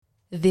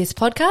This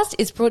podcast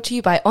is brought to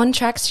you by On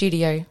Track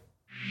Studio.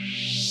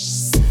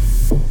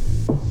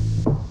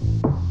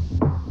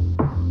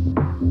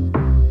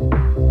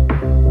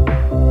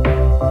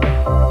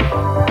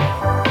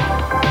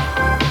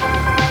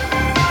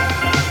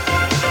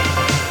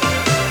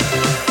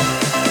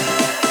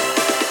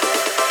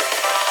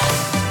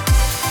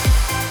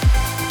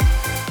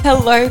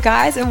 Hello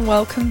guys and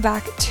welcome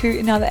back to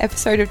another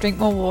episode of Drink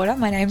More Water.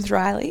 My name's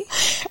Riley.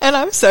 And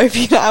I'm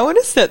Sophie. Now I want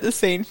to set the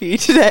scene for you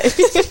today.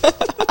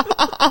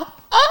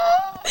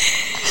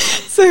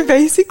 So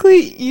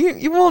basically,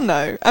 you all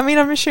know, I mean,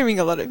 I'm assuming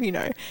a lot of you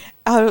know,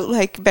 our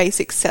like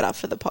basic setup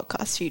for the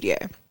podcast studio.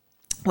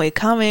 We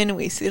come in,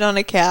 we sit on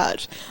a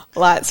couch,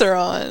 lights are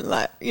on,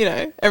 like, you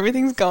know,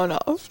 everything's gone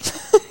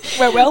off.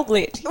 We're well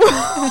lit.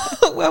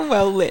 We're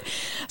well lit.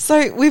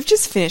 So we've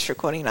just finished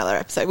recording another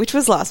episode, which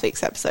was last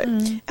week's episode.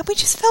 And we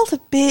just felt a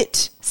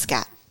bit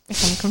scat,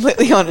 if I'm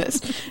completely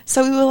honest.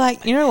 So we were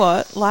like, you know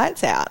what?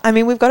 Lights out. I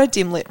mean, we've got a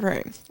dim lit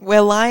room.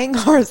 We're lying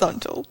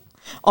horizontal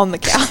on the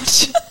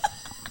couch.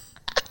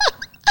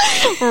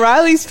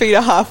 Riley's feet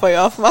are halfway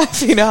off. My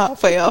feet are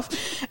halfway off.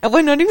 And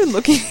we're not even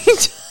looking at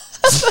each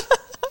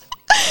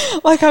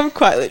other. Like, I'm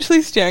quite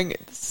literally staring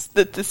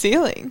at the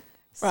ceiling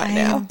right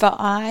now. But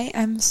I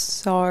am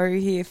so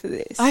here for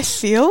this. I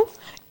feel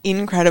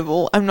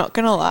incredible. I'm not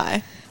going to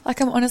lie.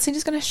 Like, I'm honestly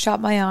just going to shut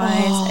my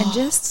eyes and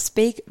just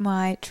speak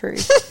my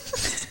truth.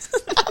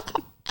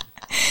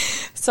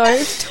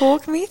 So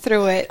talk me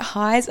through it,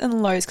 highs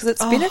and lows, because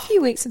it's been a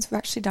few weeks since we've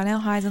actually done our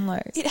highs and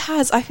lows. It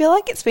has. I feel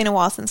like it's been a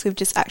while since we've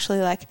just actually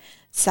like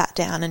sat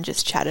down and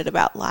just chatted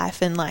about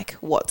life and like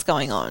what's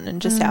going on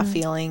and just our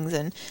feelings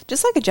and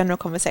just like a general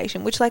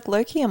conversation, which like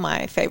low-key are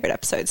my favourite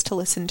episodes to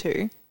listen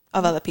to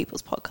of other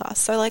people's podcasts.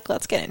 So like,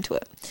 let's get into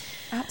it.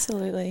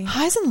 Absolutely.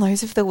 Highs and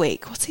lows of the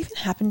week. What's even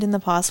happened in the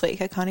past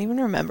week? I can't even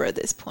remember at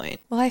this point.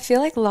 Well, I feel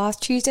like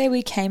last Tuesday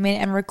we came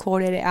in and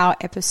recorded our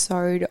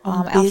episode,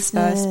 our first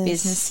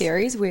business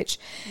series, which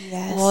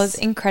was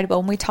incredible.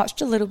 And we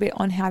touched a little bit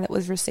on how that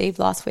was received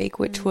last week,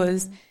 which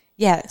was,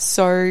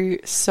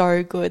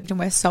 so good. And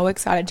we're so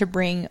excited to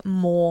bring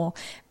more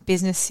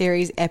business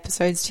series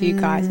episodes to you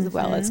guys as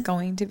well. It's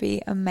going to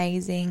be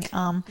amazing.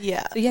 So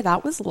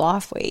that was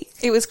last week.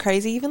 It was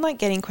crazy, even like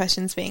getting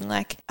questions being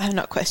like,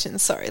 not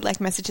questions, sorry,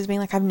 like messages being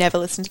like, I've never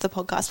listened to the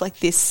podcast, like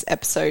this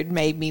episode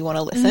made me want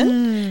to listen.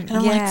 And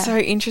I'm like, so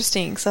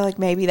interesting. So like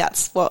maybe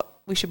that's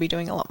what we should be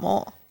doing a lot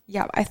more.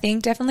 Yeah, I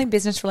think definitely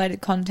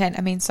business-related content.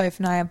 I mean, Soph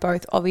and I are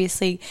both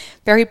obviously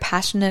very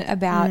passionate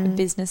about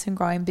business and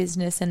growing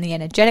business and the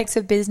energetics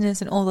of business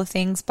and all the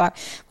things, but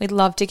we'd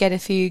love to get a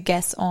few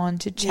guests on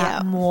to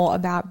chat more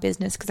about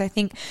business, because I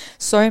think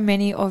so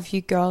many of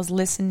you girls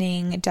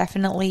listening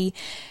definitely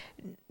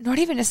not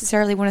even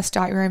necessarily want to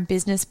start your own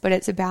business, but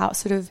it's about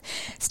sort of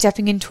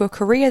stepping into a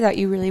career that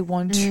you really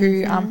want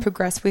to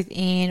progress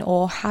within,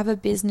 or have a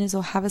business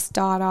or have a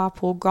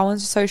startup or go on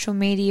social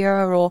media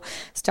or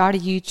start a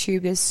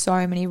YouTube. There's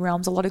so many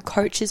realms. A lot of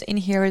coaches in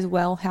here as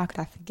well. How could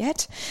I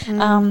forget?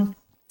 And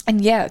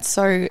yeah, it's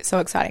so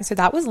exciting. So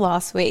that was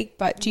last week,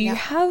 but do you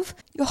have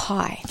your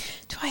high?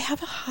 Do I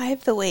have a high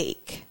of the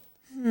week?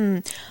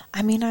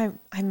 I mean,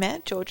 I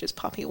met George's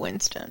puppy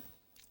Winston.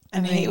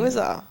 And he was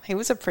a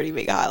pretty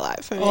big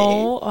highlight for me.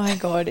 Oh my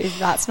God, if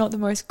that's not the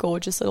most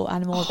gorgeous little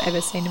animal I've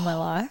ever seen in my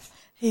life.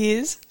 He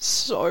is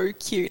so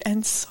cute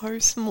and so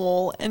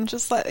small and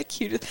just like the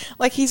cutest.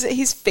 Like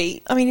his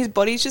feet, I mean, his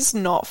body's just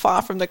not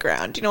far from the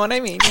ground. Do you know what I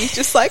mean? He's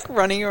just like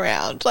running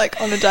around like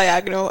on a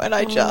diagonal, and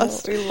we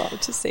love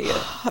to see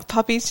it.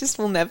 Puppies just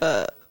will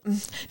never. Do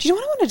you know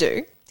what I want to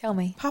do? Tell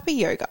me. Puppy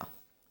yoga.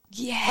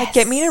 Yes. Like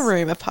get me in a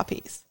room of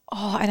puppies.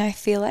 Oh, and I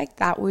feel like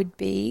that would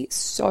be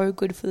so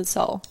good for the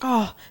soul.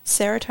 Oh,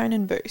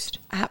 serotonin boost.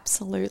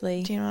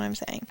 Absolutely. Do you know what I'm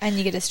saying? And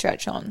you get a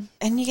stretch on.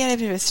 And you get a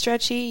bit of a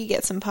stretchy, you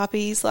get some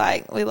puppies,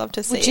 like we love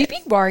to see. Would you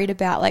be worried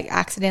about like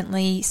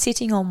accidentally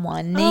sitting on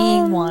one,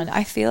 kneeing one?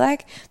 I feel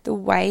like the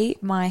way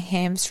my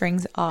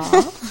hamstrings are,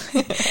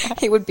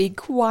 it would be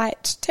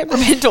quite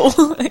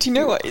temperamental. Do you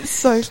know what? It's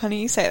so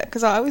funny you say that,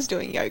 because I was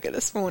doing yoga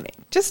this morning,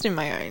 just in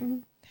my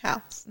own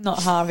house.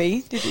 Not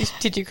Harvey.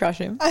 Did you crush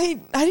him? I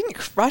didn't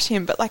crush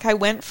him, but like I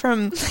went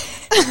from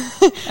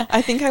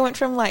I think I went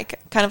from like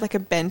kind of like a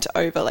bent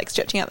over, like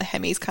stretching out the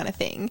hemis kind of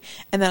thing,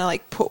 and then I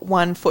like put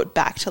one foot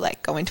back to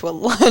like go into a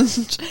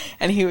lunge,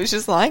 and he was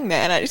just lying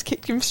there and I just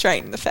kicked him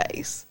straight in the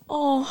face.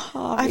 Oh,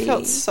 Harvey. I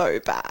felt so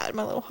bad,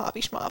 my little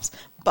Harvey Schmarvs,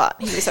 but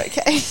he was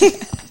okay.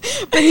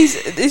 But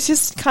it's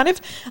just kind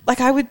of like,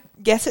 I would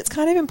guess it's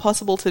kind of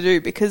impossible to do,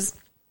 because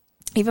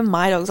even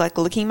my dog's like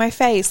licking my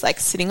face, like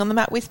sitting on the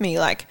mat with me.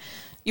 Like,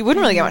 you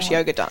wouldn't really get much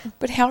yoga done.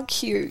 But how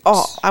cute.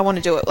 Oh, I want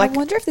to do it. Like, I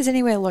wonder if there's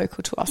anywhere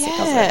local to us that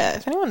does it. Yeah,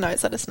 if anyone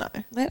knows, let us know.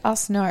 Let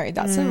us know.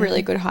 That's a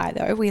really good high,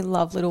 though. We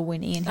love little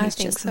Winnie, and he's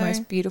just the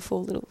most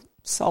beautiful little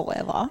soul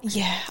ever.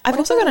 Yeah. I've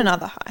also got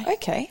another high.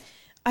 Okay.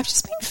 I've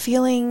just been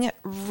feeling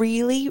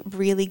really,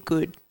 really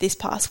good this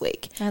past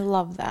week. I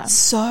love that.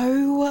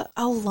 So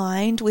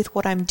aligned with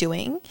what I'm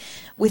doing.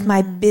 With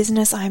my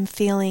business, I'm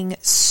feeling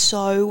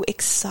so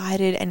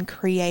excited and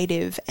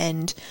creative,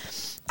 and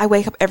I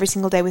wake up every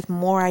single day with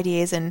more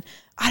ideas, and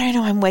I don't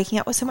know, I'm waking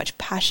up with so much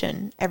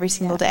passion every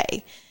single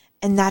day.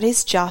 And that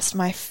is just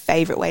my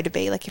favorite way to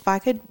be. Like, if I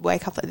could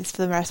wake up like this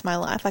for the rest of my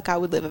life, like, I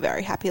would live a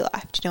very happy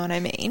life. Do you know what I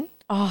mean?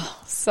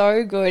 Oh,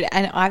 so good.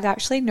 And I've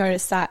actually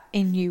noticed that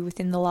in you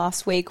within the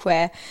last week,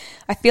 where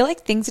I feel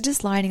like things are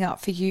just lining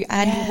up for you.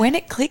 And when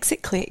it clicks,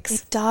 it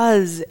clicks. It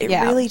does. It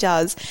really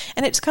does.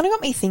 And it just kind of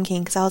got me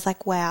thinking, because I was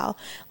like, wow,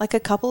 like a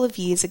couple of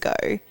years ago,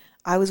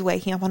 I was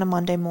waking up on a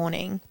Monday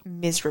morning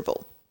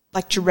miserable,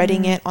 like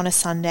dreading it on a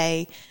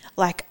Sunday.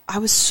 Like, I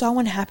was so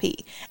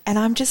unhappy, and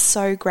I'm just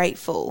so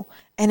grateful.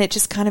 And it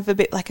just kind of a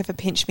bit like of a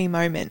pinch me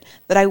moment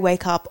that I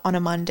wake up on a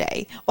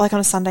Monday or like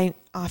on a Sunday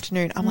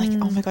afternoon. I'm like,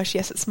 oh my gosh,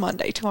 yes, it's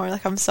Monday tomorrow.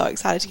 Like, I'm so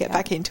excited to get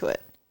back into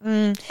it.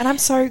 And I'm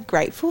so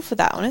grateful for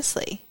that,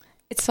 honestly.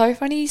 It's so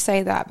funny you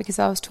say that, because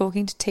I was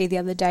talking to T the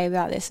other day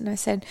about this, and I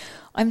said,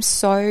 I'm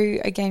so,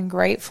 again,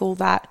 grateful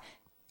that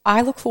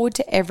I look forward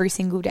to every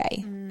single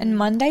day. And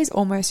Monday's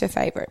almost a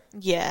favourite.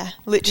 Yeah,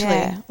 literally.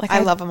 Yeah, like I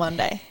love a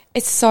Monday.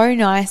 It's so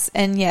nice.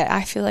 And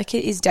I feel like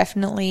it is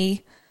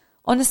definitely,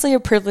 honestly, a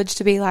privilege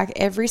to be like,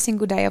 every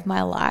single day of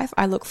my life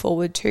I look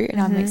forward to and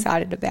I'm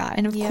excited about.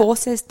 And of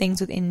course there's things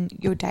within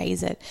your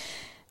days that,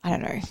 I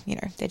don't know,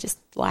 they're just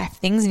life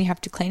things, and you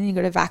have to clean, and you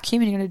got to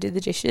vacuum, and you got to do the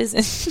dishes,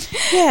 and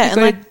you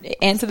got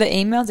to answer the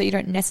emails that you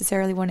don't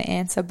necessarily want to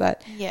answer.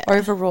 But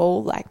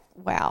overall, like,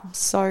 wow,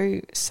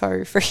 so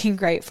freaking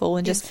grateful,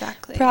 and just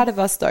proud of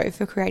us though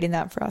for creating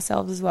that for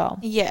ourselves as well.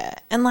 Yeah,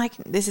 and like,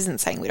 this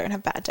isn't saying we don't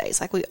have bad days.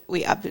 Like,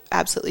 we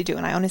absolutely do,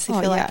 and I honestly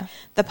feel like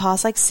the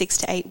past like 6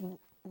 to 8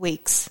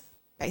 weeks.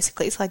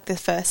 Basically, it's like the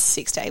first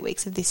 6 to 8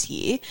 weeks of this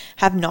year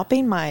have not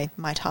been my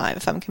time,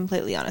 if I'm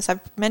completely honest.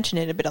 I've mentioned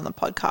it a bit on the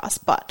podcast,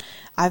 but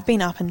I've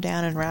been up and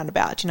down and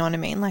roundabout. Do you know what I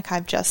mean? Like,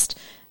 I've just,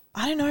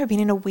 I don't know, been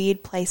in a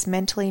weird place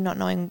mentally, not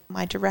knowing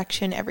my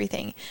direction,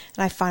 everything.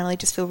 And I finally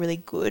just feel really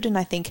good. And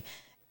I think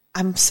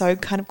I'm so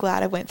kind of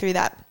glad I went through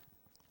that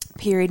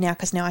period now,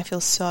 because now I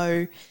feel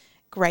so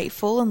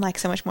grateful and like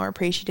so much more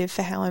appreciative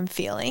for how I'm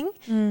feeling.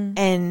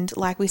 And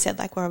like we said,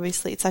 like, we're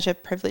obviously, it's such a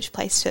privileged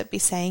place to be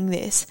saying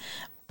this.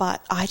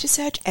 But I just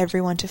urge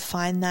everyone to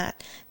find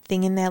that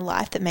thing in their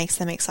life that makes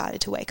them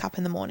excited to wake up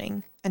in the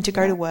morning and to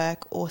go to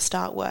work or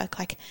start work.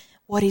 Like,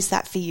 what is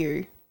that for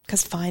you?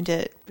 Because find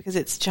it, because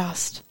it's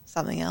just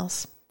something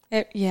else.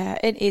 It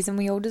is. And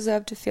we all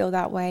deserve to feel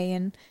that way.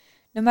 And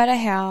no matter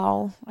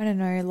how, I don't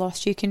know,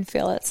 lost you can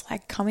feel, it's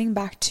like coming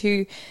back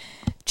to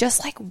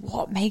just like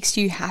what makes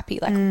you happy,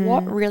 like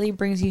what really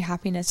brings you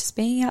happiness. Does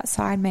being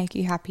outside make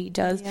you happy?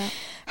 Does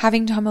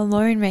having time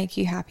alone make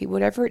you happy?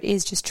 Whatever it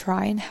is, just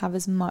try and have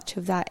as much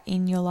of that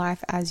in your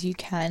life as you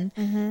can.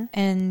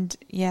 And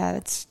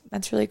that's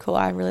really cool.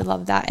 I really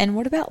love that. And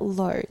what about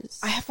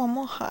lows? I have one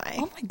more high.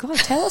 Oh my God,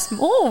 tell us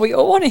more. We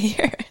all want to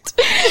hear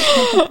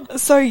it.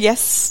 So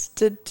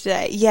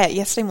yesterday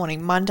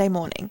morning, Monday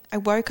morning, I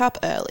woke up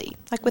early,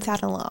 like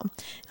without an alarm.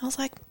 And I was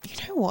like,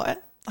 you know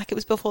what? Like, it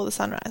was before the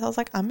sunrise. I was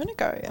like, I'm going to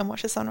go and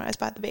watch the sunrise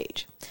by the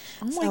beach.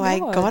 So I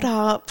got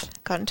up,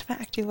 got into my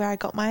activewear. I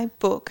got my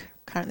book,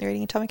 currently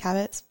reading Atomic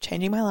Habits,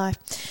 changing my life.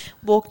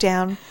 Walked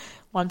down.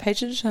 One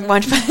page at a time.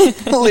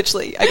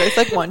 Literally. I go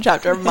through like one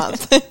chapter a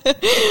month.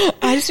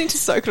 I just need to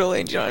soak it all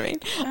in. Do you know what I mean?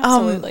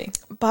 Absolutely.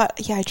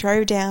 But yeah, I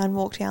drove down,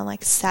 walked down,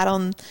 like sat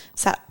on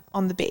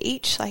the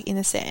beach, like on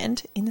the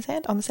sand,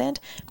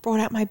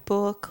 brought out my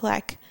book,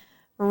 like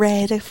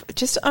read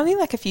just only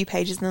like a few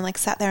pages, and then like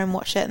sat there and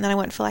watched it. And then I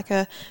went for like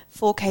a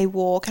 4K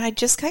walk, and I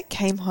just like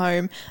came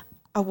home.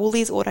 A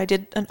Woolies order. I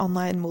did an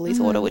online Woolies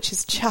order, which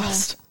is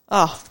just,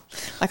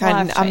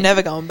 I'm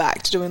never going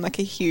back to doing like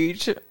a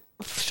huge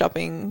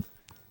shopping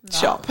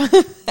shop.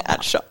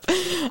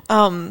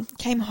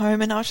 Came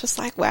home and I was just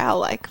like, wow,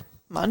 like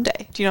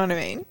Monday. Do you know what I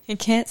mean? You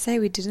can't say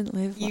we didn't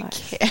live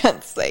life. You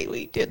can't say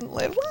we didn't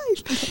live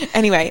life.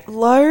 Anyway,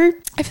 low.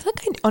 I feel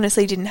like I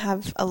honestly didn't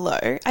have a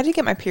low. I did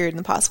get my period in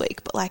the past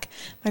week, but like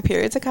my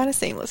periods are kind of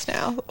seamless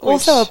now.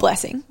 Also a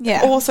blessing.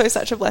 Yeah. Also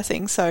such a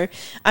blessing. So,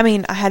 I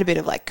mean, I had a bit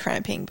of like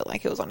cramping, but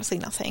like it was honestly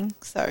nothing.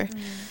 So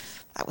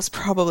that was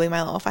probably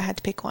my low if I had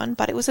to pick one,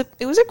 but it was a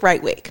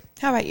great week.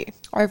 How about you?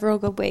 Overall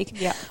good week.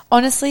 Yeah.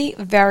 Honestly,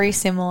 very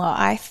similar.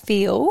 I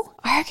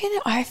reckon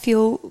I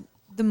feel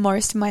the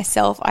most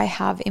myself I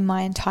have in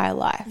my entire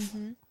life.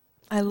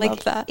 I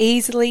love that.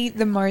 Easily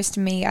the most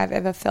me I've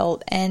ever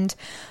felt. And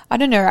I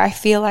don't know, I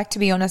feel like, to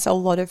be honest, a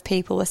lot of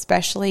people,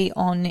 especially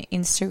on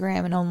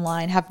Instagram and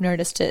online, have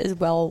noticed it as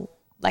well.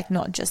 Like,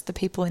 not just the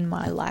people in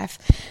my life.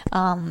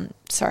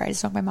 Sorry, I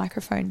just knocked my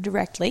microphone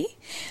directly.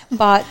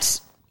 But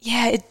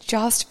yeah, it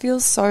just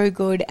feels so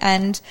good.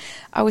 And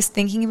I was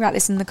thinking about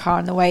this in the car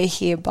on the way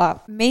here,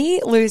 but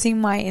me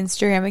losing my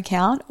Instagram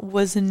account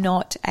was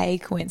not a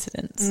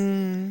coincidence.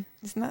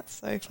 Isn't that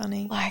so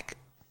funny? Like,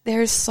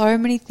 there's so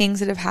many things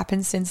that have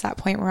happened since that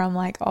point where I'm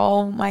like,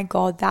 oh my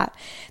God, that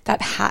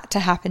had to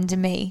happen to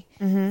me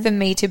for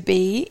me to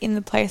be in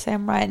the place I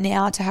am right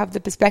now, to have the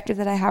perspective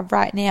that I have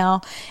right now.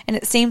 And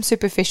it seems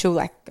superficial,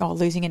 like, oh,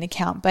 losing an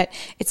account, but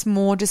it's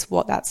more just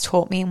what that's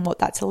taught me and what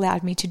that's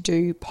allowed me to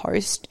do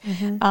post.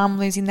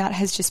 Losing that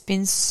has just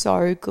been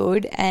so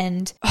good.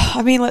 And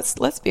I mean,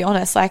 let's be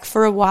honest, like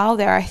for a while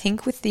there, I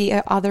think with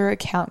the other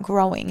account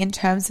growing in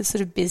terms of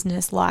sort of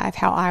business life,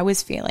 how I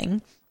was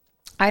feeling,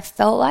 I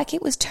felt like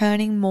it was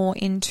turning more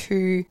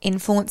into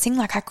influencing.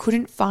 Like I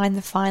couldn't find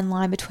the fine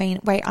line between,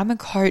 wait, I'm a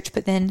coach,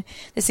 but then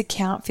this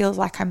account feels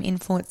like I'm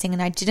influencing,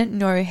 and I didn't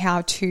know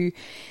how to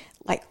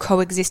like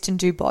coexist and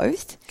do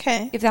both.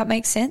 Okay. If that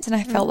makes sense. And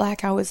I felt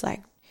like I was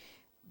like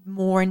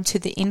more into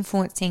the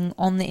influencing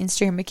on the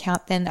Instagram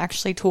account than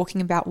actually talking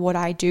about what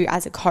I do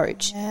as a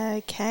coach. Yeah,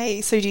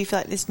 okay. So do you feel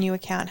like this new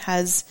account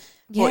has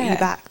brought you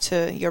back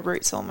to your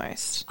roots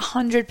almost?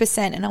 100%.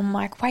 And I'm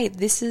like, wait,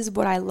 this is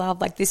what I love.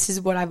 Like, this is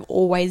what I've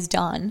always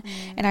done.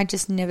 And I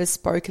just never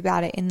spoke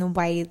about it in the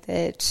way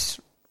that,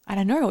 I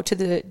don't know, to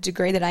the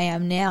degree that I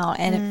am now.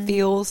 And it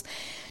feels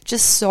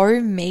just so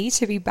me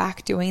to be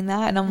back doing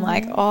that. And I'm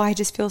like, oh, I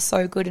just feel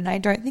so good. And I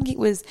don't think it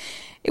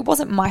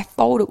wasn't my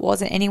fault. It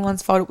wasn't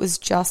anyone's fault. It was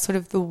just sort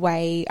of the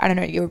way, I don't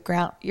know,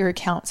 your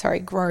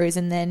account grows,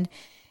 and then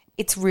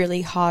it's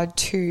really hard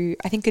to,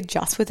 I think,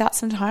 adjust with that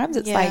sometimes.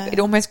 It's like it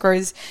almost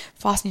grows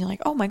fast and you're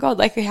like, oh my God,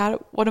 like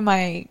what am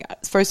I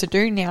supposed to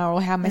do now,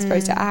 or how am I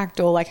supposed to act,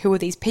 or like who are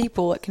these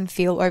people? It can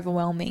feel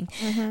overwhelming.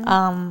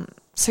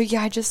 So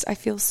yeah, I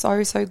feel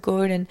so, so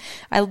good. And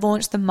I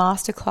launched the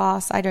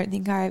masterclass. I don't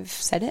think I've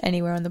said it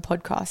anywhere on the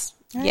podcast.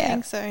 I don't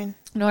think so.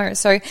 No.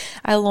 So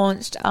I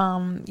launched,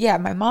 my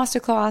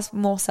masterclass,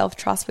 More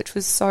Self-Trust, which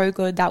was so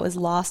good. That was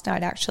last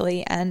night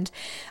actually. And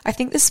I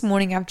think this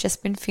morning I've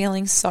just been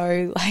feeling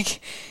so like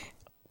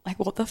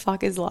what the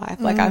fuck is life?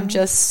 Like I'm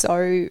just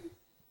so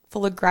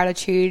full of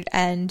gratitude.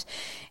 And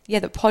yeah,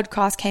 the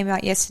podcast came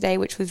out yesterday,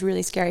 which was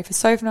really scary for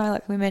Soph and I,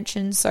 like we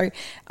mentioned. So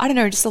I don't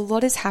know, just a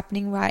lot is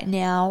happening right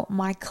now.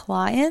 My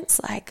clients,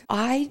 like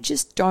I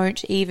just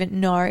don't even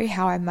know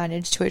how I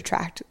managed to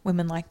attract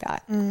women like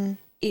that.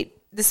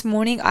 This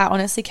morning, I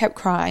honestly kept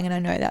crying, and I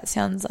know that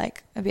sounds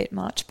like a bit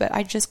much, but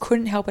I just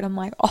couldn't help it. I'm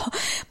like, oh,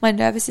 my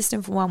nervous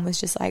system for one was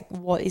just like,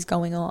 what is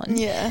going on?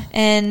 Yeah.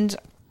 And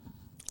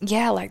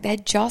yeah, like they're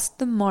just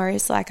the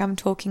most, like I'm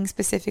talking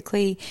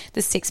specifically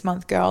the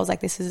 6-month girls, like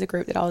this is a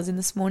group that I was in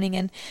this morning,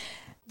 and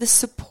the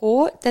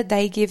support that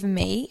they give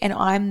me, and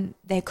I'm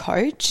their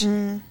coach,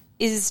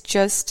 is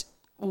just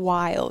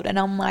wild. And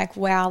I'm like,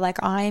 wow,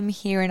 like I'm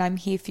here and I'm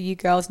here for you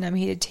girls, and I'm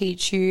here to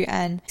teach you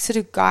and sort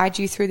of guide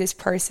you through this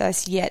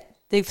process, yet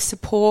the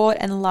support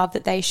and love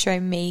that they show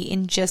me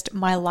in just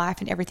my life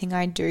and everything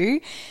I do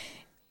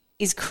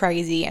is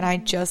crazy. And I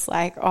just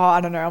like, oh, I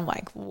don't know. I'm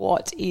like,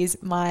 what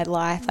is my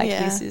life? Like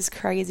this is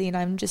crazy. And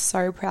I'm just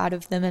so proud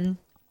of them. And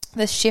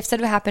the shifts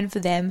that have happened for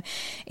them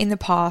in the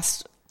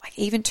past, like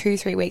even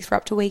 2-3 weeks, we're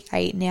up to week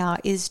 8 now,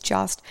 is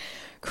just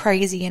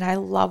crazy. And I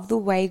love the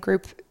way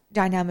group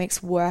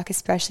dynamics work,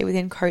 especially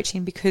within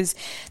coaching, because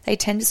they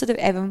tend to sort of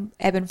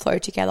ebb and flow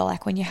together.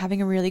 Like when you're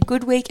having a really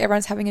good week,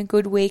 everyone's having a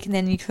good week, and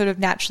then you sort of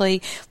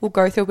naturally will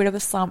go through a bit of a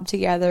slump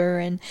together.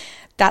 And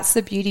that's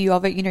the beauty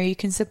of it. You know, you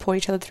can support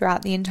each other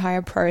throughout the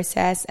entire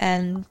process.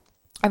 And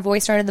I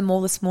voice noted them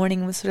all this morning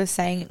and was sort of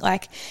saying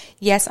like,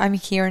 yes, I'm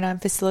here and I'm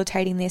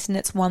facilitating this, and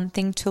it's one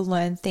thing to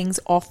learn things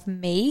off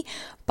me,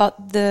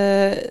 but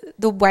the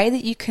way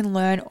that you can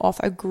learn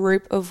off a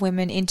group of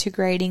women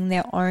integrating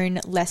their own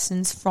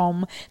lessons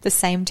from the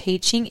same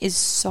teaching is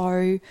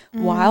so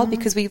wild,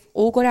 because we've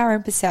all got our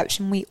own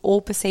perception. We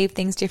all perceive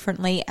things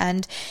differently,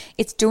 and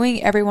it's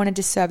doing everyone a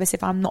disservice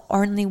if I'm the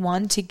only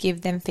one to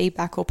give them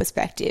feedback or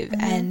perspective.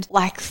 And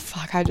like,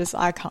 fuck, I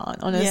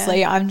can't,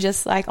 honestly. I'm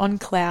just like on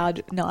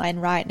cloud 9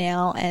 right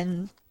now,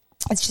 and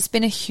it's just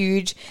been a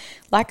huge,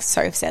 like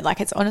Soph said, like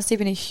it's honestly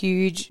been a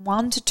huge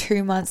 1 to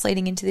 2 months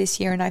leading into this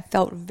year, and I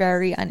felt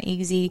very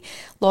uneasy,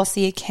 lost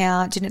the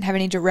account, didn't have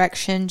any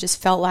direction,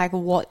 just felt like,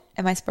 what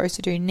am I supposed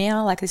to do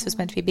now? Like this was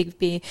meant to be a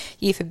big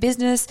year for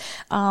business,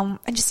 and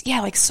just,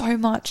 yeah, like so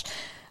much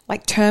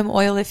like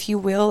turmoil, if you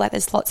will. Like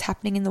there's lots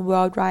happening in the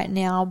world right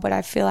now, but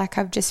I feel like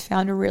I've just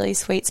found a really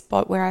sweet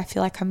spot where I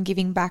feel like I'm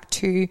giving back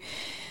to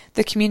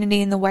the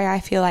community in the way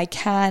I feel I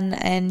can,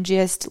 and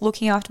just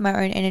looking after my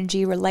own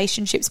energy.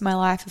 Relationships in my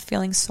life are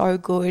feeling so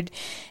good,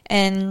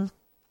 and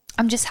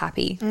I'm just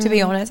happy, to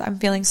be honest. I'm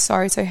feeling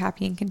so, so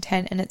happy and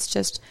content, and it's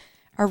just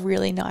a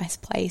really nice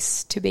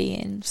place to be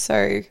in.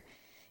 So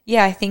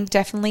yeah, I think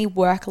definitely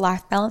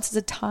work-life balance is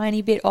a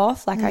tiny bit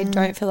off. Like I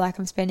don't feel like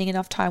I'm spending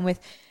enough time with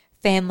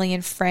family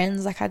and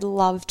friends. Like I'd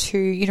love to,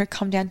 you know,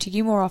 come down to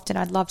you more often.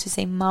 I'd love to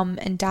see mum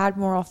and dad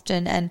more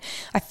often. And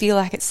I feel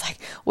like it's like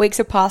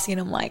weeks are passing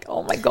and I'm like,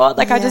 oh my God,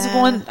 like I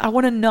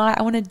want a night,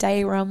 I want a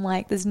day where I'm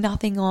like, there's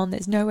nothing on,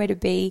 there's nowhere to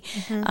be.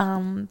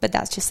 But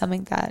that's just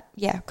something that,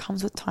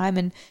 comes with time.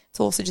 And it's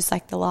also just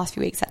like the last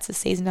few weeks, that's the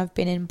season I've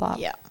been in.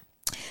 But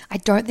I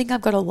don't think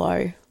I've got a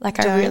low. Like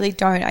I really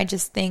don't. I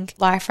just think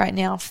life right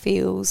now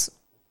feels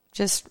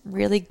just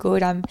really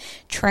good.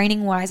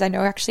 Training wise, I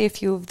know actually a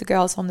few of the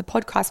girls on the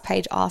podcast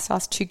page asked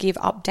us to give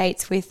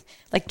updates with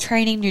like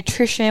training,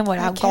 nutrition, what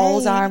our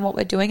goals are and what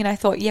we're doing. And I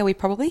thought, yeah, we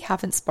probably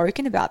haven't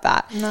spoken about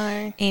that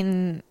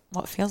in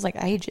what feels like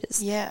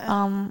ages.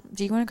 Yeah.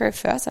 Do you want to go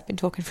first? I've been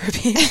talking for a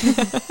bit.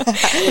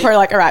 You're probably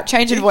like, all right,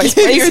 change your voice,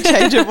 please. You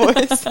change your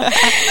voice.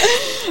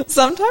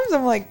 Sometimes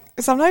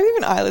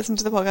even I listen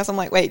to the podcast, I'm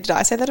like, wait, did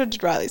I say that or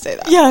did Riley say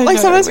that? Yeah. Like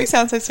sometimes we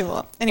sound so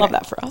similar. Anyway. Love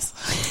that for us.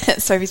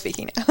 Sophie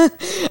speaking now.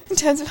 In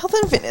terms of health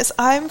and fitness,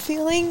 I'm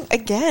feeling,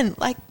 again,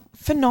 like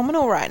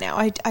phenomenal right now.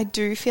 I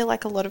do feel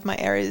like a lot of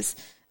areas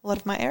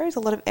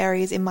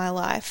in my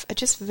life are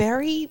just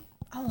very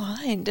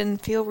aligned and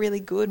feel really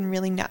good and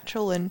really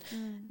natural, and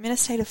I'm in a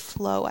state of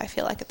flow, I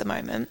feel like, at the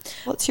moment.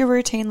 What's your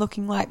routine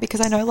looking like? Because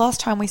I know last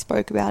time we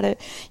spoke about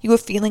it, you were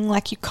feeling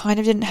like you kind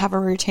of didn't have a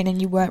routine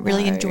and you weren't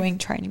really enjoying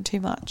training too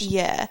much.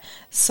 Yeah.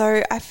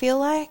 So I feel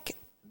like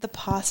the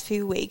past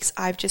few weeks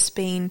I've just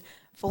been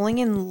falling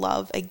in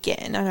love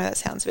again. I know that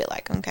sounds a bit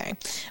like, okay,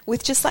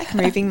 with just like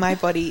moving my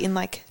body in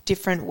like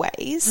different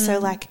ways. So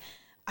like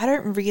I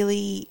don't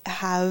really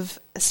have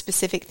a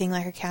specific thing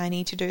like, okay, I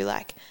need to do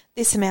like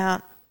this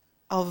amount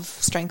of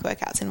strength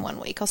workouts in 1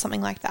 week or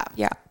something like that.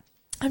 Yeah.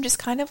 I'm just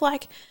kind of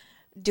like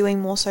doing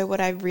more so what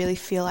I really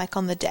feel like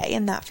on the day,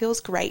 and that feels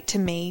great to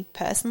me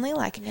personally.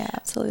 Like, yeah,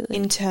 absolutely.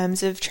 In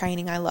terms of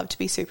training, I love to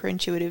be super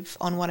intuitive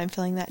on what I'm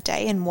feeling that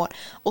day and what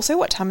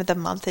time of the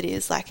month it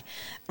is. Like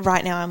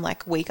right now I'm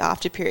like week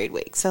after period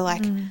week. So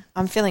like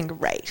I'm feeling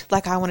great.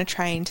 Like I want to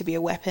train to be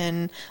a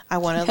weapon. I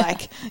want to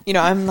like, you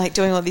know, I'm like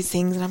doing all these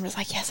things and I'm just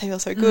like, yes, I feel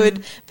so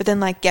good. But then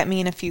like get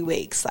me in a few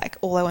weeks, like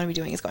all I want to be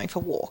doing is going for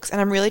walks.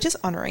 And I'm really just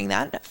honoring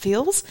that. It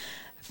feels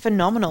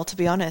phenomenal, to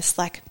be honest.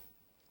 Like,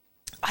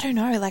 I don't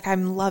know, like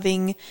I'm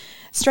loving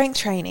strength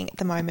training at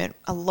the moment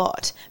a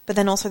lot. But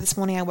then also this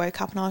morning I woke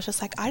up and I was just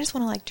like, I just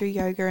want to like do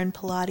yoga and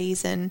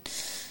Pilates and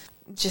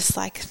just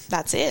like,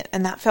 that's it.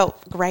 And that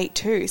felt great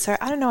too. So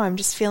I don't know, I'm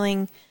just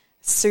feeling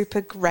super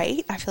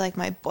great. I feel like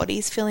my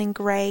body's feeling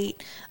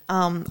great.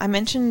 I'm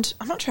not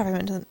sure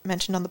if I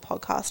mentioned on the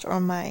podcast or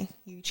on my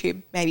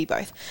YouTube, maybe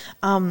both.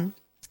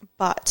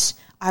 But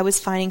I was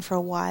finding for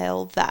a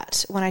while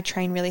that when I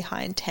train really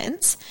high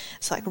intense,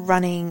 so like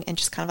running and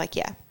just kind of like,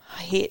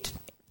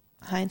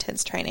 high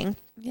intense training.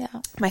 Yeah.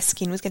 My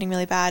skin was getting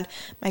really bad.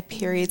 My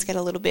periods get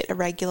a little bit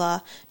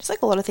irregular, just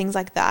like a lot of things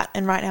like that.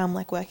 And right now I'm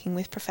like working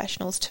with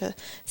professionals to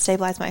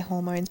stabilize my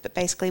hormones. But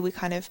basically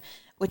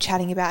we're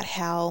chatting about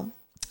how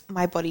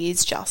my body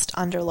is just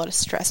under a lot of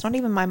stress, not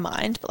even my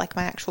mind, but like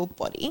my actual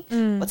body,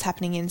 what's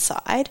happening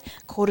inside.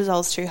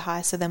 Cortisol's too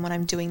high. So then when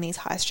I'm doing these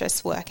high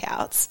stress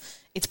workouts,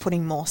 it's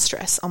putting more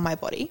stress on my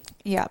body.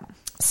 Yeah.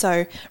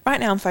 So right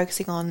now I'm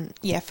focusing on,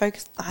 I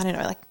don't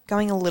know, like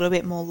going a little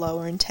bit more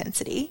lower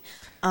intensity.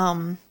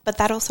 But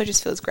that also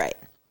just feels great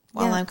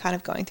while I'm kind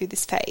of going through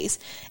this phase.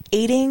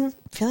 Eating,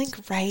 feeling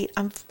great.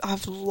 I'm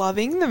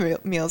loving the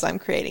meals I'm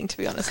creating, to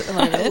be honest, at the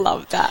moment. I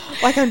love that.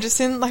 Like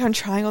I'm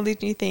trying all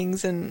these new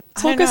things and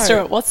talk us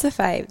through it. What's the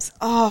faves?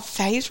 Oh,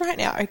 faves right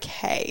now.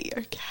 Okay.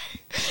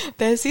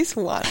 There's this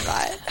one,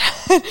 right?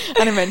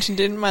 And I mentioned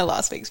it in my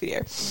last week's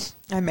video.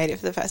 I made it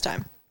for the first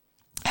time.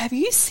 Have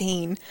you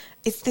seen,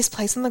 it's this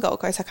place on the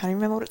Gold Coast, I can't even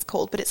remember what it's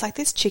called, but it's like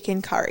this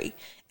chicken curry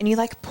and you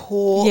like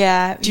pour.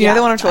 Yeah. Do you know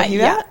the one I'm talking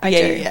about? I do.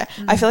 Yeah.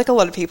 I feel like a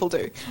lot of people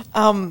do.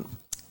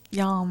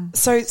 Yum.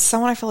 So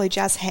someone I follow,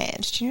 Jazz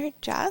Hand. Do you know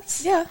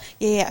Jazz? Yeah.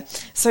 Yeah.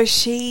 So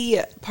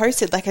she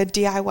posted like a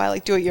DIY,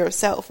 like do it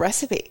yourself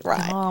recipe,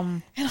 right?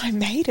 Yum. And I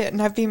made it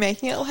and I've been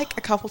making it like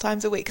a couple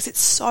times a week because it's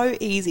so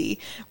easy,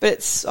 but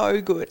it's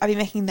so good. I've been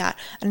making that.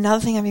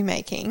 Another thing I've been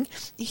making,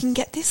 you can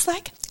get this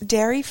like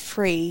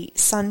dairy-free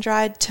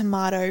sun-dried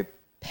tomato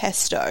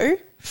pesto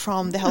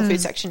from the health food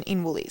section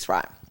in Woolies,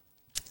 right?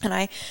 And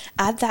I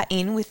add that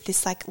in with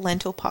this like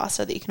lentil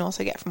pasta that you can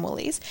also get from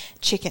Woolies,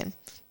 chicken.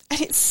 And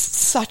it's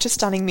such a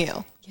stunning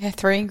meal. Yeah,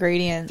 3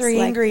 ingredients.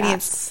 Three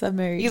ingredients. That's the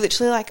mood. You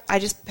literally like, I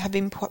just have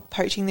been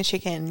poaching the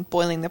chicken,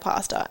 boiling the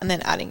pasta, and then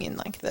adding in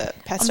like the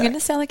pesto. I'm going to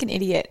sound like an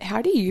idiot.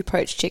 How do you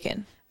poach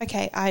chicken?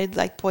 Okay, I'd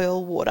like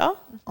boil water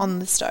on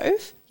the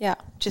stove. Yeah.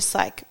 Just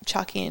like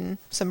chuck in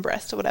some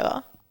breast or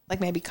whatever. Like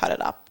maybe cut it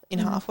up in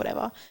half,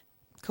 whatever.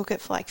 Cook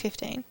it for like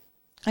 15.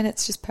 And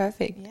it's just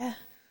perfect. Yeah.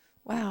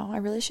 Wow, I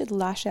really should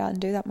lash out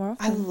and do that more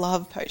often. I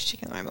love poached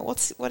chicken at the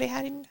moment.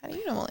 How do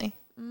you normally?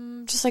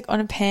 Just like on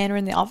a pan or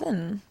in the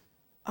oven.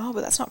 Oh,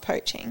 but that's not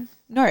poaching.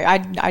 No,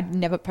 I'd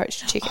never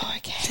poached chicken. Oh,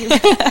 okay.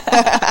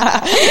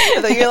 I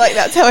thought you were like,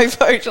 that's how I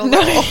poach. No,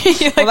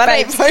 like, that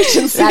ain't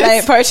poaching, sister. That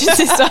ain't poaching,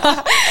 sister.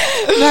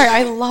 No,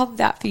 I love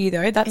that for you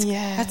though.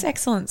 That's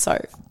excellent,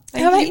 Soph.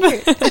 How about you?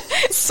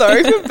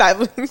 So for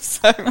babbling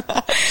so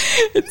much.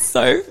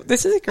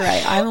 This is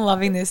great. I'm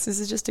loving this. This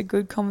is just a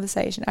good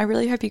conversation. I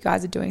really hope you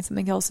guys are doing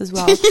something else as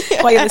well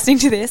while you're listening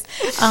to this.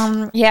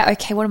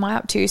 Okay, what am I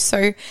up to?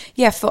 So,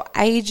 for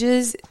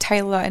ages,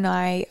 Taylor and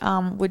I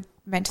were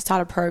meant to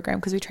start a program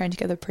because we trained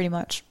together pretty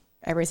much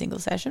every single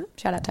session.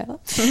 Shout out Taylor.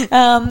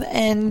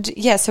 And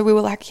yeah, so we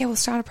were like, yeah, we'll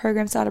start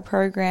a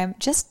program.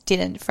 Just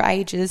didn't for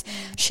ages.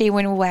 She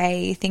went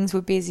away. Things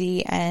were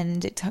busy.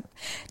 And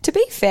to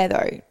be fair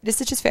though,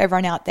 this is just for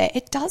everyone out there,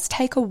 it does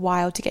take a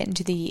while to get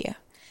into the year.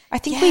 I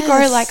think we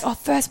go like,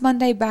 first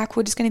Monday back,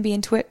 we're just going to be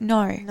into it.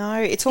 No,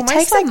 it's almost it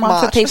takes like a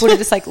month for people to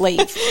just like leave.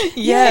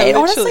 literally. It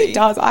honestly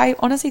does. I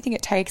honestly think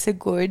it takes a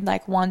good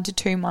like 1 to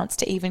 2 months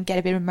to even get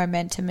a bit of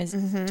momentum as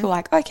to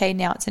like, okay,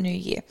 now it's a new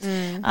year.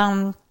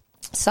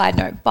 Side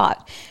note,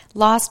 but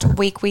last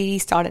week we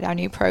started our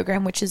new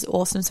program, which is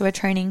awesome. So we're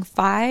training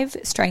 5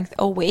 strength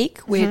a week,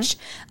 which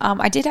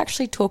I did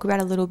actually talk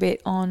about a little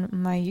bit on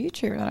my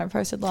YouTube that I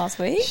posted last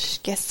week.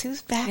 Guess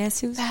who's back?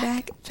 Guess who's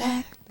back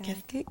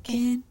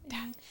again.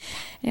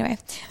 Anyway,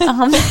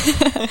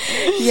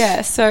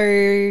 yeah, so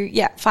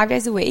yeah, 5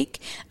 days a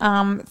week,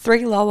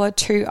 3 lower,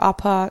 2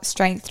 upper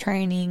strength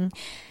training.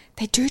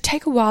 They do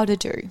take a while to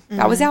do.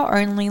 That was our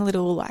only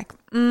little like,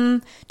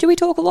 do we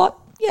talk a lot?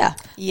 Yeah.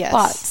 Yes.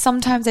 But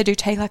sometimes they do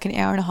take like an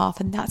hour and a half,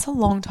 and that's a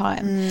long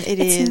time.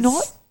 It's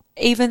not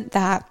even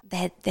that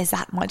there's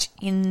that much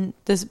in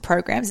the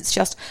programs. It's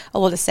just a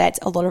lot of sets,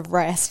 a lot of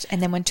rest,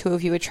 and then when 2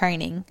 of you are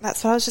training.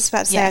 That's what I was just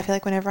about to say. Yeah. I feel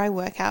like whenever I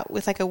work out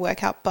with like a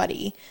workout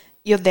buddy,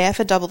 you're there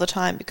for double the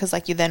time because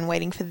like you're then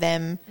waiting for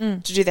them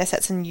to do their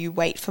sets, and you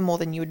wait for more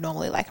than you would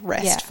normally like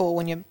rest for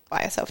when you're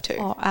by yourself too.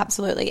 Oh,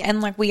 absolutely.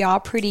 And like we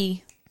are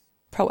pretty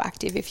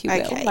proactive, if you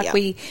will. Okay, like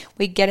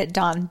we get it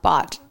done,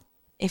 but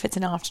if it's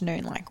an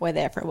afternoon, like we're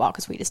there for a while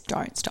because we just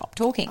don't stop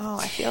talking. Oh,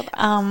 I feel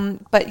that.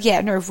 But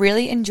yeah, no,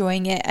 really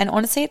enjoying it. And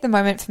honestly, at the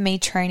moment for me,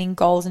 training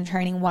goals and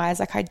training wise,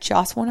 like I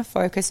just want to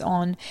focus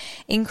on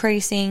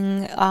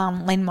increasing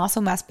lean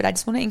muscle mass, but I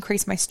just want to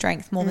increase my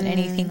strength more than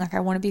anything. Like I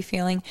want to be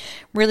feeling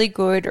really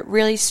good,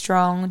 really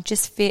strong,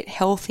 just fit,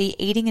 healthy,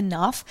 eating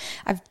enough.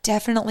 I've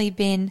definitely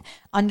been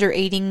under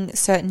eating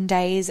certain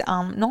days,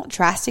 not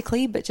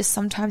drastically, but just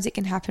sometimes it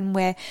can happen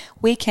where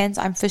weekends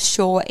I'm for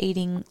sure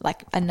eating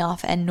like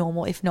enough and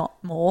normal, if not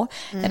more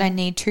than I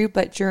need to.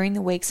 But during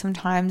the week,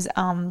 sometimes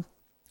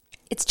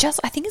it's just,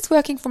 I think it's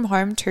working from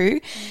home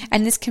too.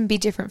 And this can be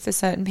different for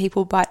certain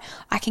people, but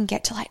I can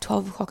get to like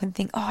 12 o'clock and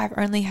think, oh, I've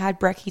only had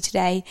brekkie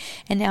today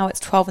and now it's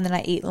 12 and then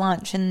I eat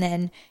lunch and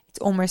then it's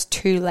almost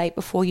too late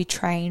before you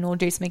train or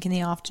do something in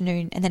the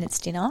afternoon and then it's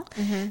dinner.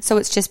 So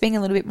it's just being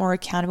a little bit more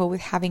accountable with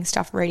having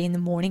stuff ready in the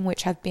morning,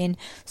 which I've been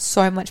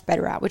so much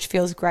better at, which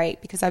feels great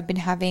because I've been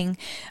having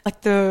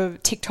like the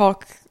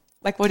TikTok,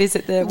 like what is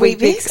it? The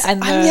Weet-Bix.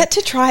 And I'm yet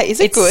to try it. Is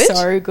it good? It's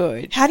so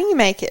good. How do you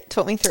make it?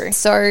 Talk me through.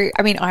 So,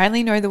 I mean, I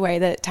only know the way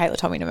that Taylor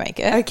told me to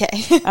make it.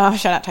 Okay.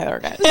 Shout out Taylor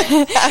again.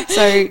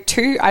 So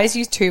I just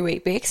used 2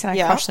 Weet-Bix and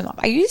I crushed them up.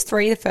 I used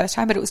 3 the first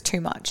time, but it was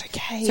too much.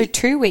 Okay. So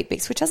 2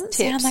 Weet-Bix, which doesn't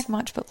sound like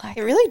much, but like...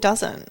 It really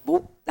doesn't.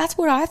 Well, that's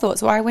what I thought.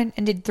 So I went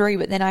and did 3,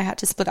 but then I had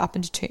to split up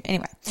into 2.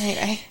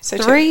 Anyway, so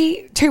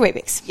 2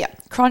 Weet-Bix.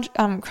 Yep. Crush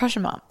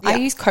them up. Yep. I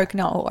use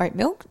coconut or oat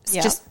milk. It's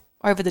Yep. just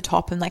over the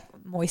top and like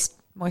moisten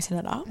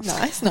it up.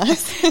 Nice.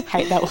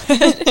 Hate that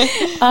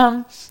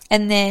word.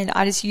 And then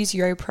I just use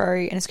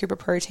YoPro and a scoop of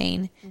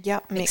protein.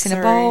 Yep. Mix in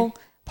a bowl,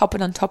 pop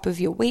it on top of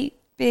your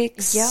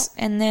Weet-Bix. Yep.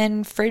 And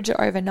then fridge it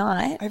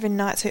overnight.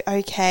 Overnight, so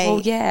okay.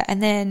 Well, yeah.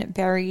 And then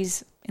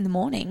berries in the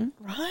morning.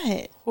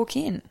 Right. Hook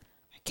in.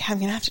 Okay, I'm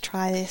going to have to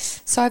try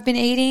this. So I've been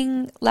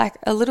eating like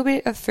a little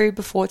bit of food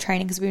before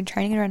training because we've been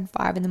training around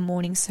 5 in the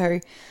morning. So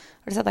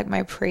I just had like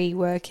my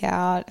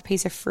pre-workout, a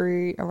piece of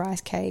fruit, a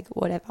rice cake,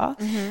 whatever.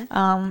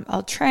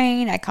 I'll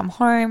train, I come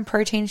home,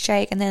 protein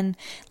shake, and then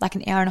like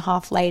an hour and a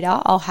half later,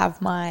 I'll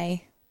have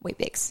my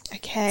Weet-Bix.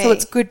 Okay. So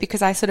it's good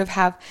because I sort of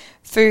have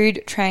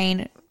food,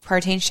 train,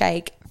 protein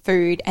shake,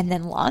 food, and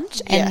then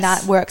lunch. And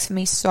that works for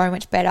me so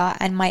much better.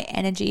 And my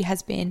energy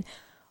has been...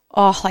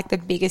 like the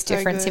biggest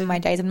difference in my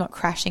days. I'm not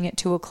crashing at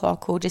 2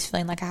 o'clock or just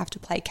feeling like I have to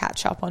play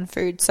catch up on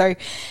food. So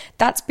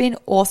that's been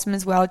awesome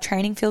as well.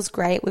 Training feels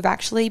great. We've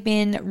actually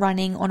been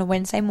running on a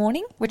Wednesday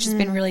morning, which has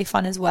been really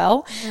fun as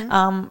well,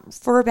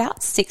 for about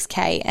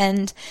 6K.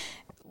 And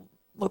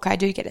look, I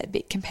do get a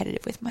bit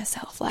competitive with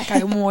myself. Like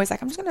I'm always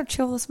like, I'm just going to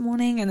chill this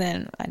morning, and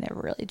then I never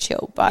really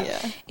chill. But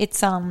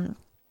it's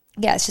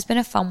it's just been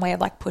a fun way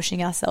of like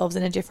pushing ourselves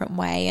in a different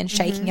way and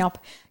shaking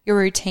up your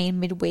routine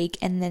midweek.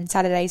 And then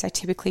Saturdays I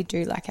typically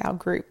do like our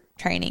group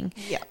training,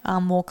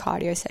 more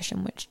cardio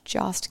session, which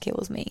just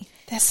kills me.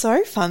 They're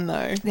so fun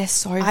though. They're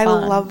so fun. I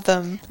love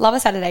them. Love a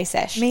Saturday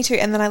sesh. Me too.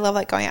 And then I love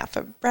like going out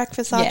for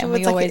breakfast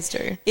afterwards. We always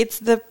do. It's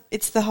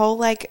the whole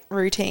like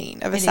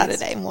routine of a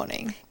Saturday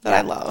morning that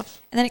I love.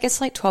 And then it gets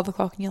to like 12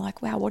 o'clock and you're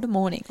like, wow, what a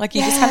morning. Like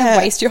you just kind of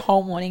waste your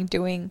whole morning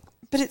doing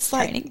but it's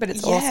training, like, but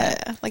it's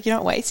awesome. Like you're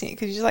not wasting it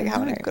because you're just like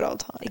having a good old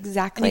time.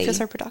 Exactly. And you feel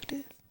so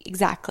productive.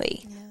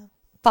 Exactly. Yeah.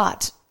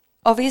 But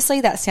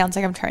obviously that sounds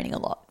like I'm training a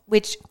lot,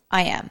 which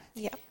I am.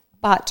 Yeah.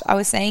 But I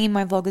was saying in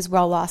my vlog as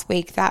well last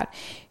week that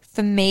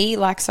for me,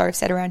 like Soph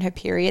said around her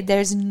period,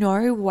 there's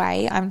no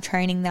way I'm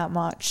training that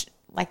much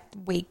like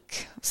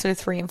week sort of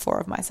 3 and 4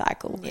 of my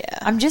cycle. Yeah.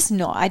 I'm just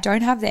not. I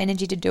don't have the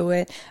energy to do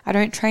it. I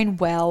don't train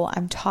well.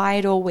 I'm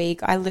tired all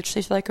week. I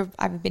literally feel like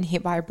I've been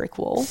hit by a brick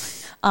wall.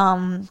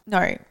 No,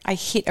 I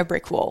hit a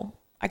brick wall.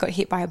 I got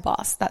hit by a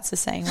bus. That's the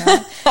saying,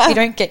 right? You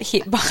don't get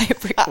hit by a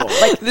brick wall.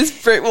 Like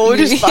this brick wall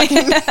just fucking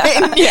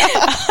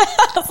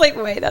I was like,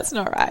 wait, that's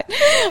not right.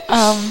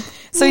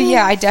 So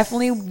yeah, I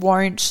definitely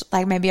won't,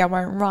 like maybe I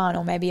won't run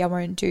or maybe I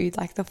won't do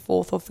like the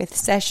 4th or 5th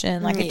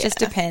session. Like it just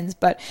depends.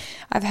 But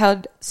I've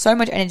held so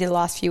much energy the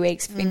last few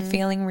weeks, been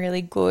feeling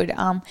really good.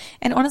 And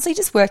honestly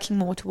just working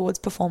more towards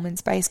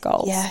performance-based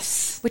goals.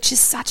 Yes. Which is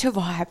such a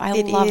vibe.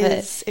 I love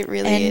it. It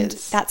really and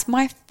is. That's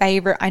my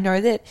favorite. I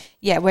know that,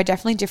 yeah, we're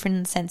definitely different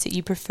in the sense that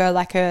you prefer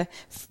like a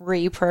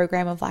free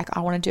program of like, I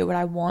want to do what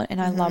I want.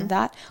 And I love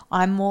that.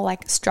 I'm more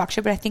like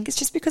structured, but I think it's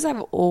just because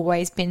I've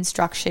always been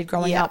structured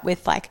growing up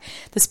with like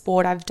the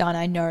sport I've done.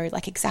 I know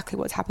like exactly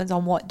what happens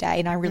on what day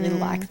and I really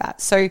like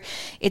that. So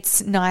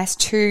it's nice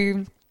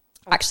to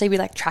actually be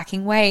like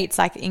tracking weights,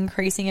 like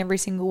increasing every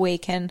single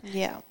week. And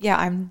yeah,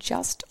 I'm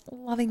just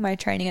loving my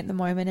training at the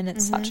moment. And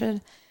it's such a,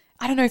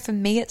 I don't know, for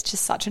me, it's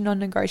just such a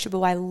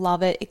non-negotiable. I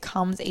love it. It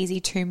comes easy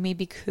to me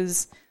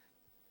because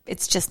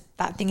it's just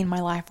that thing in my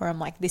life where I'm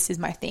like, this is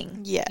my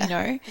thing. Yeah. You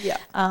know? Yeah.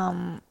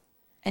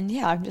 And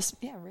yeah, I'm just,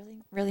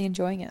 really, really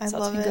enjoying it. I so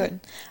love it's been it. good.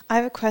 I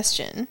have a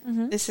question.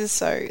 This is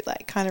so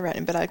like kind of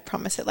random, but I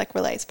promise it like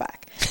relates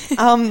back.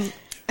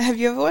 Have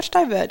you ever watched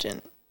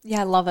Divergent?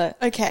 Yeah, I love it.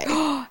 Okay.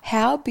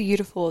 How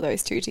beautiful are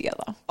those two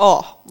together?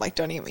 Oh, like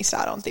don't get me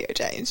started on Theo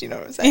James, you know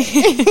what I'm saying?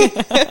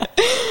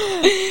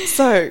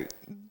 So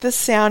the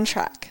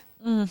soundtrack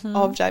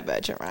of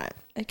Divergent, right?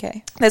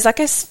 Okay. There's like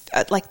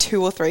like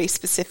 2 or 3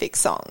 specific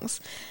songs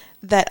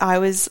that I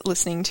was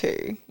listening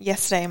to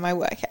yesterday in my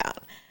workout.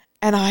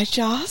 And I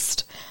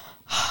just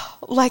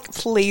like,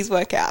 please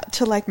work out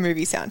to like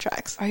movie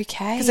soundtracks.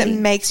 Okay. Because it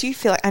makes you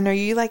feel like, I know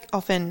you like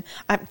often,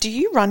 do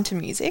you run to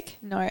music?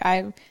 No,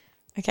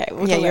 okay.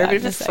 We'll You're a bit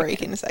of a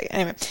freak in a second.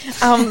 Anyway,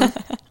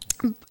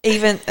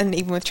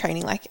 even with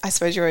training, like I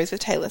suppose you're always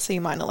with Taylor, so you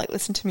might not like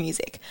listen to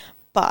music,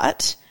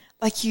 but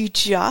like you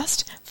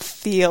just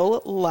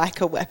feel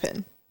like a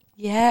weapon.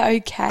 Yeah,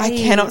 okay. I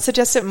cannot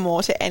suggest it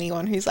more to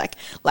anyone who's like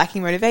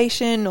lacking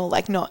motivation or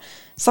like not.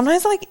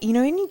 Sometimes like, you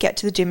know, when you get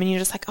to the gym and you're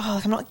just like, oh,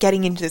 like, I'm not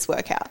getting into this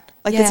workout.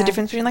 Like there's a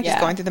difference between like just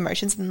going through the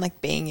motions and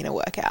like being in a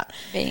workout.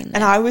 And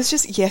I was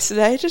just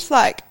yesterday just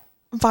like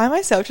by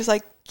myself, just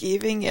like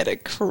giving it a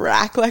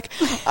crack. Like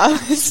I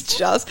was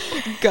just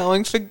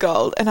going for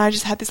gold and I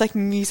just had this like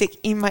music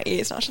in my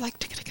ears and I was just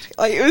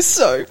like it was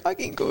so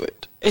fucking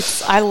good.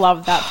 I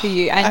love that for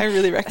you. And I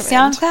really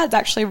recommend. SoundCloud's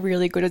actually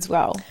really good as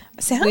well.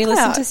 We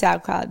listen to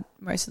SoundCloud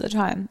most of the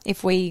time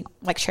if we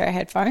like share a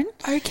headphone.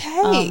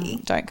 Okay.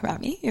 Don't come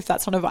at me if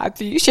that's not a vibe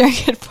for you, sharing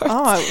headphones.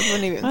 Oh, I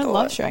wouldn't even I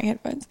love sharing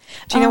headphones.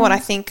 Do you know what I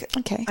think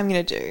I'm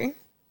going to do?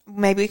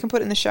 Maybe we can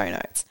put it in the show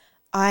notes.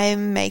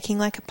 I'm making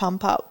like a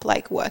pump up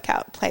like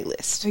workout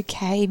playlist.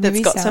 Okay, that's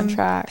movie got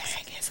soundtracks.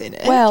 some bangers in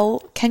it.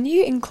 Well, can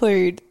you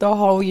include the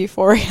whole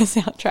Euphoria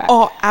soundtrack?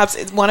 Oh,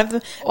 absolutely. It's one of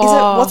them.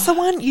 What's the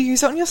one you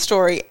use it on your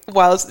story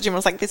while I was at the gym? I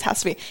was like, this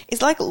has to be.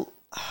 It's like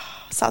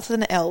starts with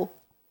an L.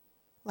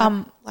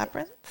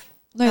 Labyrinth?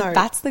 No,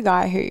 that's the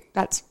guy who.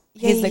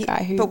 He's the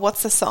guy who. But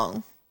what's the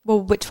song?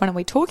 Well, which one are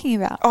we talking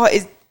about? Oh,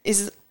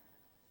 is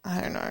I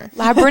don't know.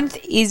 Labyrinth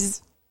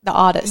is the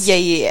artist.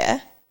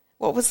 Yeah.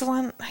 What was the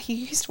one? You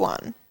used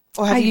one.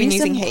 Or have you been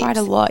using heaps? Quite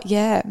a lot,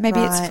 yeah. Maybe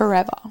it's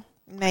Forever.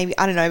 Maybe,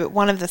 I don't know, but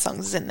one of the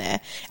songs is in there.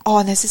 Oh,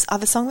 and there's this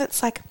other song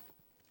that's like,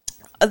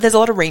 there's a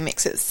lot of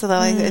remixes. So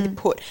they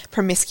put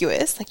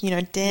Promiscuous, like, you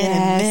know,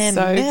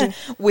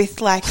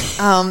 with like,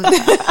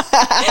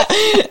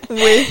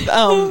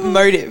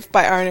 Motive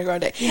by Ariana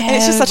Grande. Yeah, and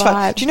it's just such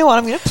fun. Do you know what?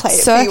 I'm going to play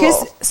it for you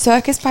all.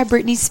 Circus by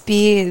Britney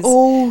Spears.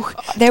 Oh.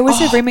 There was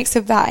a remix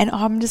of that and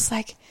I'm just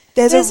like,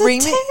 There's a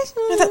remix.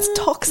 No, that's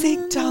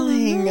Toxic,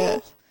 darling.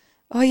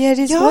 Oh, yeah, it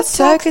is. What's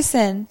Circus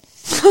then?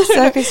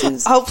 Circus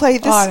is... I'll play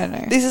this. Oh, I don't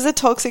know. This is a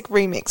Toxic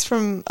remix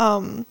from,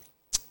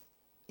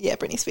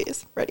 Britney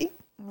Spears. Ready?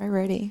 We're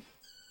ready.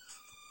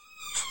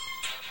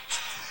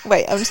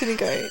 Wait, I'm just going to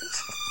go.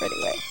 Ready,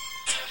 wait.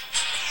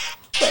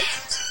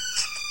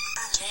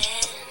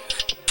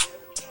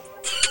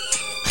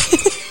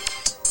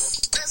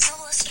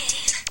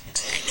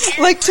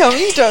 Like, tell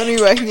me you don't want to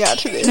be working out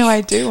to this. No,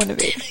 I do want to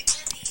be.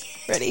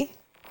 Ready?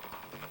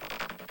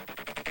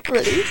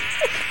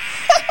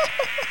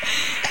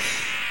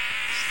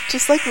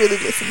 Just like really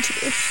listen to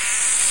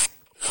this.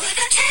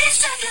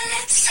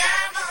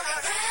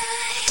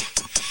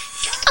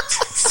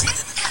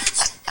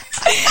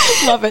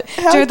 Love it.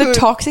 Dude, the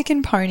Toxic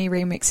and Pony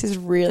remix is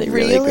really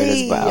good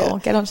as well.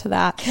 Get onto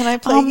that. Can I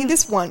play you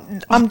this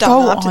one? I'm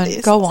done after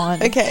this. Go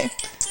on. Okay.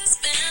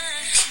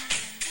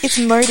 It's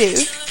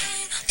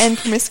Motive and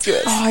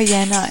Promiscuous. Oh,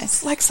 yeah,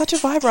 nice. Like such a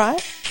vibe,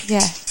 right?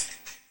 Yeah.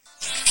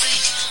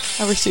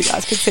 I wish you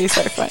guys could see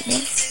Soph right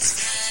now.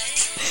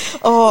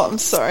 Oh, I'm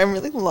sorry. I'm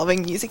really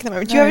loving music at the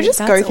moment. Do you ever just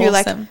go through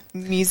like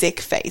music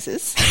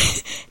phases?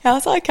 How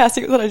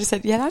sarcastic was what I just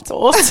said? Yeah, that's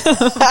awesome.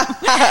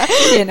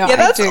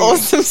 That's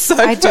awesome. So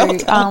I do.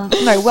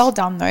 No, well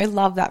done though.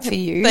 Love that for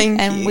you. Thank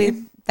and you.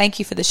 with thank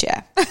you for the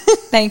share.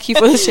 Thank you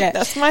for the share.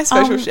 That's my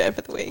special share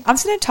for the week. I'm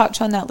just going to touch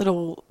on that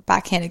little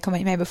backhanded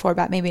comment you made before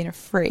about me being a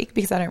freak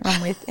because I don't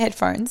run with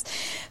headphones.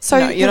 So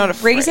No, you're not a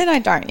freak. reason I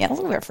don't, a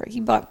little bit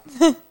freaky, but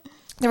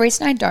the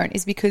reason I don't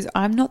is because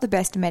I'm not the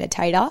best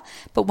meditator,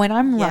 but when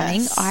I'm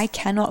running, I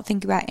cannot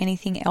think about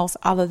anything else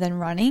other than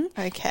running.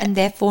 Okay. And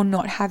therefore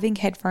not having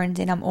headphones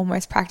in, I'm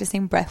almost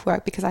practicing breath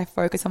work because I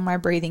focus on my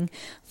breathing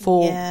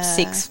for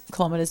 6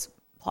 kilometers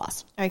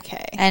plus.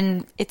 Okay.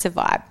 And it's a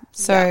vibe.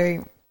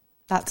 So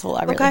that's all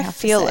I really have to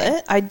say. Look, I feel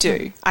it. I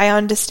do. I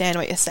understand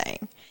what you're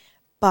saying.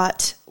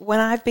 But when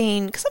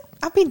because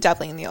I've been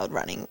dabbling in the old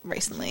running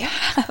recently.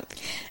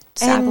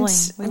 Dabbling.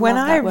 And when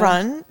I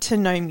run to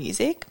no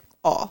music,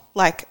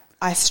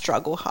 I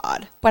struggle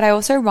hard. But I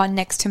also run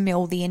next to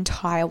Mill the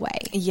entire way.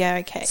 Yeah,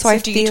 okay. So I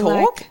do feel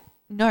you talk?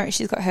 No,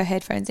 she's got her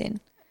headphones in.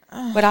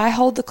 But I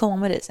hold the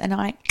kilometers and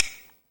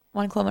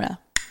 1 kilometer,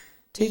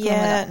 2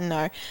 Yeah, kilometer.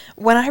 no.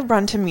 When I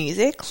run to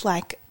music,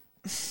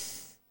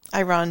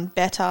 I run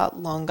better,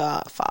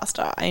 longer,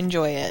 faster. I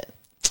enjoy it.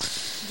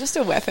 Just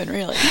a weapon,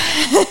 really.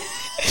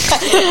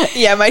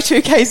 Yeah, my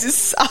 2Ks is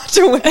such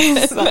a weapon.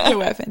 Such a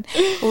weapon.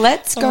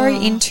 Let's go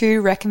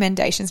into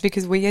recommendations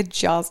because we are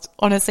just,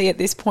 honestly, at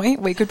this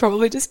point, we could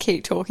probably just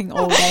keep talking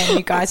all day and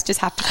you guys just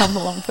have to come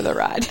along for the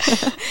ride.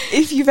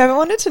 If you've ever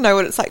wanted to know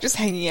what it's like just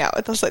hanging out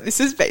with us, this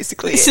is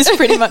basically This is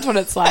pretty much what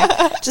it's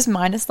like, just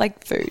minus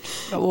food.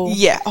 But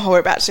we're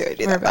about to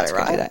do that. we're about to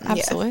right? do that. Yeah.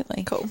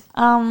 Absolutely. Cool.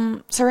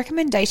 So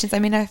recommendations,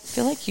 I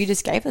feel like you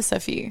just gave us a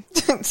few.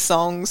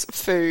 Songs,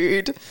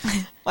 food.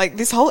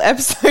 This whole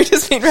episode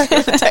has been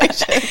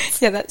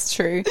recommendations. Yeah, that's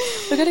true.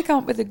 We're going to come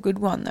up with a good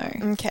one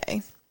though.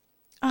 Okay.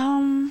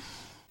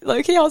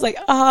 Low-key, I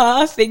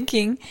was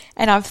thinking,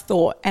 and I've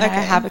thought, and I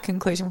Okay. have a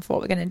conclusion for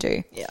what we're going to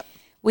do. Yeah.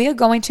 We are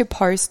going to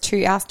post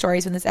to our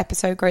stories when this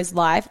episode goes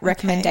live,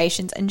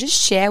 recommendations, and just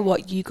share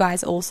what you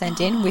guys all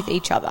send in with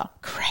each other.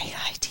 Great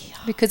idea.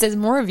 Because there's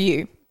more of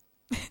you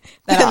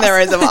Than there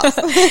is of us.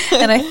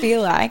 and I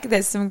feel like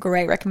there's some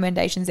great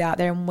recommendations out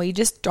there, and we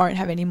just don't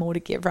have any more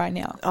to give right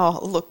now. Oh,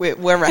 look, we're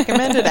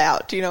recommended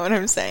out. Do you know what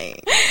I'm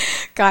saying?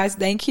 Guys,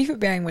 thank you for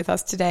bearing with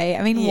us today.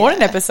 What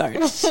an episode.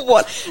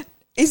 What?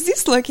 Is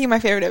this Loki my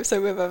favourite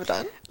episode we've ever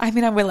done?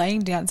 We're laying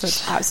down, so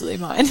it's absolutely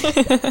mine.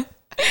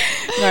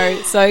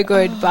 No, so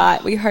good.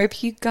 But we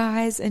hope you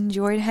guys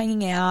enjoyed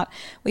hanging out.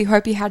 We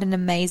hope you had an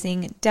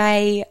amazing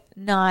day,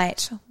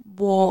 night,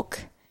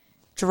 walk,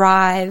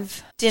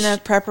 drive, Dinner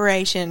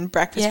preparation,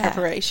 breakfast Yeah.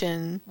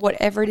 preparation.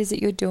 whatever it is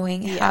that you're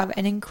doing. Yeah. Have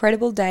an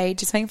incredible day.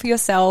 Just something for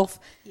yourself.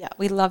 Yeah.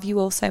 We love you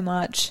all so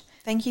much.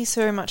 Thank you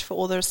so much for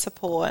all the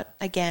support.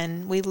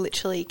 Again, we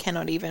literally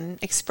cannot even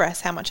express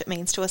how much it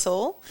means to us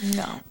all.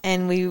 No.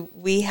 And we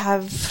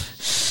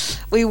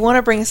want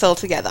to bring us all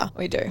together.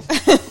 We do.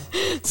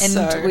 And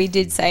So- we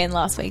did say in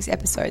last week's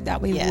episode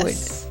that we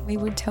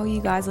would tell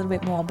you guys a little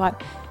bit more,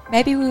 but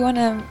maybe we want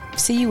to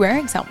see you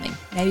wearing something.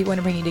 Maybe we want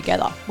to bring you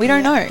together. We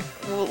don't know.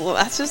 Well,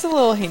 that's just a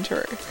little hint.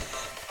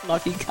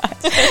 Love you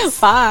guys.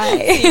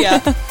 Bye.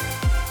 Yeah.